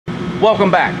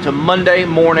Welcome back to Monday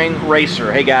Morning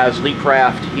Racer. Hey guys, Lee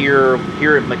Craft here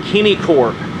at McKinney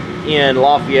Corp in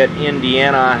Lafayette,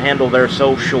 Indiana. I handle their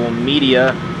social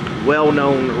media.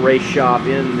 Well-known race shop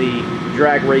in the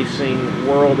drag racing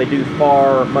world. They do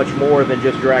much more than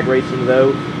just drag racing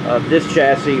though. This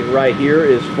chassis right here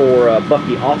is for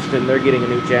Bucky Austin. They're getting a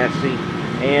new chassis.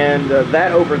 And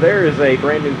that over there is a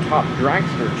brand new Top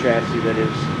Dragster chassis that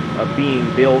is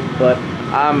being built. But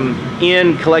I'm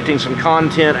in collecting some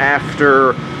content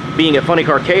after being at Funny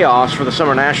Car Chaos for the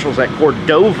Summer Nationals at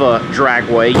Cordova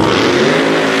Dragway.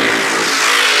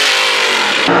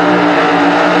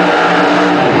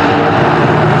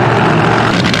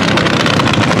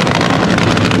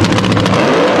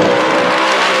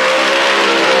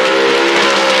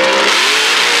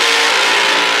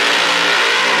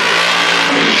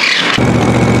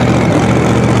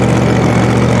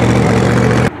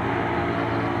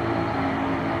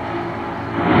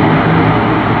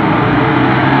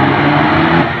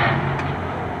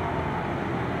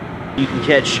 You can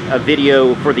catch a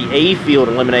video for the A-Field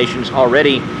eliminations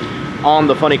already on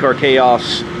the Funny Car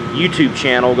Chaos YouTube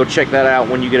channel. Go check that out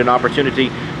when you get an opportunity.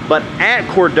 But at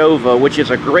Cordova, which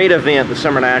is a great event, the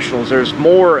Summer Nationals, there's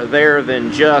more there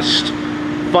than just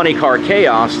Funny Car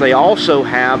Chaos. They also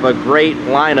have a great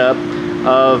lineup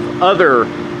of other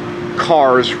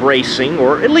cars racing,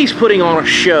 or at least putting on a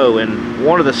show. And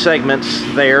one of the segments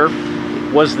there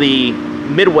was the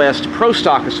Midwest Pro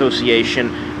Stock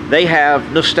Association. They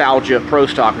have nostalgia pro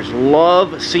stockers.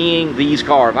 Love seeing these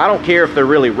cars. I don't care if they're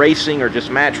really racing or just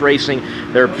match racing.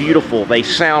 They're beautiful. They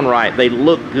sound right. They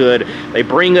look good. They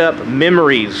bring up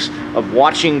memories of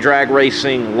watching drag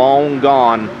racing long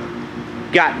gone.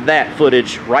 Got that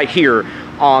footage right here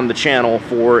on the channel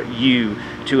for you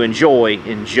to enjoy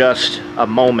in just a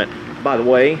moment. By the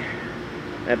way,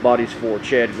 that body's for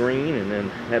Chad Green, and then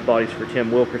that body's for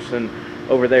Tim Wilkerson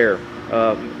over there.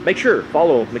 Make sure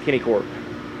follow McKinney Corp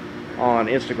on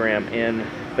Instagram and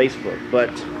Facebook.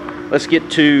 But let's get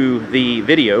to the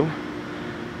video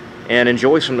and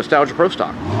enjoy some nostalgia pro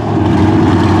stock.